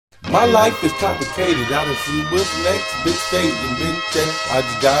My life is complicated, I done see what's next. Big stage and big check, I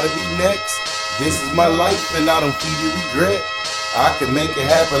just gotta be next. This is my life and I don't feed you regret. I can make it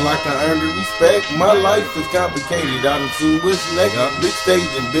happen like I earned the respect. My life is complicated, I done seen what's next. Big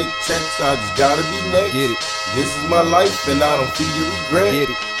stage and big checks, I just gotta be next. Get it. This is my life and I don't feed you regret. Get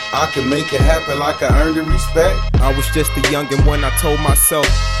it. I can make it happen like I earned the respect. I was just a youngin' when I told myself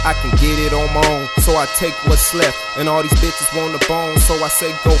I can get it on my own, so I take what's left. And all these bitches want the bone, so I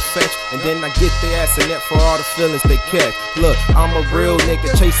say go fetch. And then I get their ass in net for all the feelings they catch. Look, I'm a real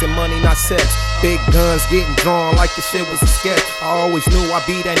nigga chasing money, not sex. Big guns getting drawn like the shit was a sketch. I always knew I'd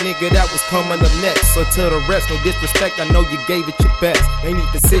be that nigga that was coming up next. So to the rest, no disrespect, I know you gave it your best. They need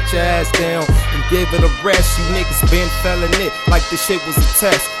to sit your ass down and give it a rest. You niggas been felling it like this shit was a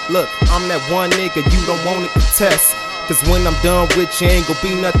test. Look, I'm that one nigga you don't wanna contest. Cause when I'm done with you, ain't gon'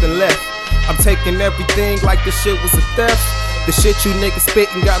 be nothing left. I'm taking everything like this shit was a theft. The shit you niggas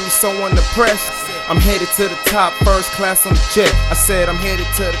spittin' got me so unimpressed. I'm headed to the top, first class on the jet. I said I'm headed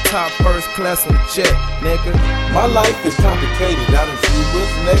to the top, first class on the jet, nigga. My life is complicated, I done see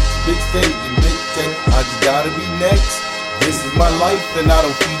what's next. Big stage and big check, I just gotta be next. This is my life and I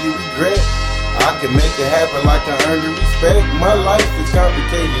don't feed you regret. I can make it happen like I earned the respect. My life is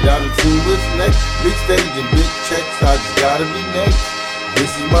complicated, I done seen what's next. Big stage and big checks, I just gotta be next. This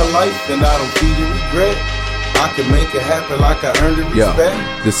is my life and I don't feed you regret. I can make it happen like I earned the respect.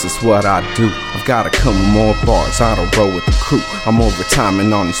 Yo, this is what I do. I've got a couple more bars, I don't roll with the crew. I'm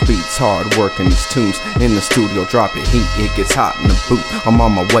overtiming on these beats, hard working these tunes. In the studio, dropping heat, it gets hot in the booth. I'm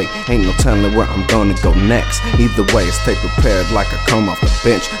on my way, ain't no telling where I'm gonna go next. Either way, stay prepared like I come off the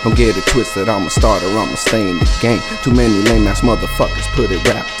bench. Don't get it twisted, I'm a starter, I'ma stay in the game. Too many lame ass motherfuckers put it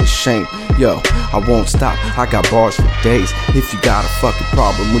rap to shame. Yo, I won't stop, I got bars for days. If you got a fucking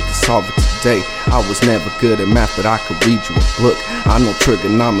problem, we can solve it today. I was never good at math, but I could read you a book. I know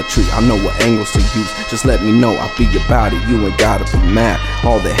trigonometry, I know what angles to use. Just let me know, I'll be about it, you ain't gotta be mad.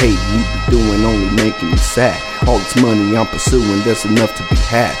 All the hate you be doing only making me sad. All this money I'm pursuing, there's enough to be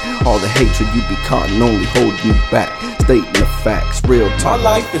had. All the hatred you be caught and only holding you back. Stating the facts, real talk.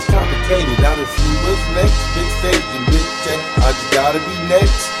 My life is complicated, I done see what's next. Big stage and big check, I just gotta be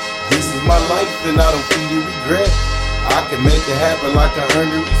next. This is my life and I don't feed you regret. I can make it happen like I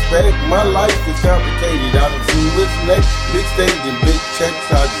earned the respect. My life is complicated, I done seen what's next. Big stage and big checks,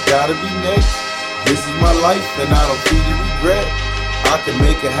 I just gotta be next. This is my life and I don't feed you regret. I can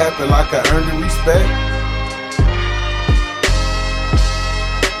make it happen like I earned the respect.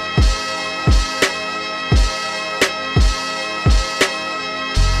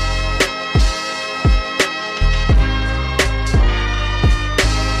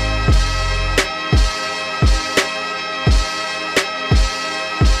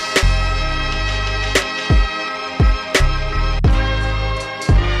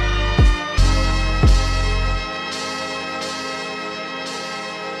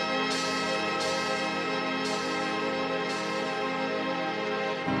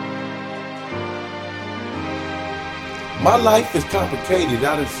 My life is complicated,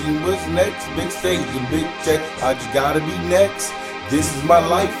 I done seen what's next. Big stage and big check, I just gotta be next. This is my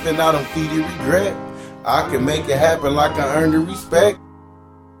life and I don't feed you regret. I can make it happen like I earned the respect.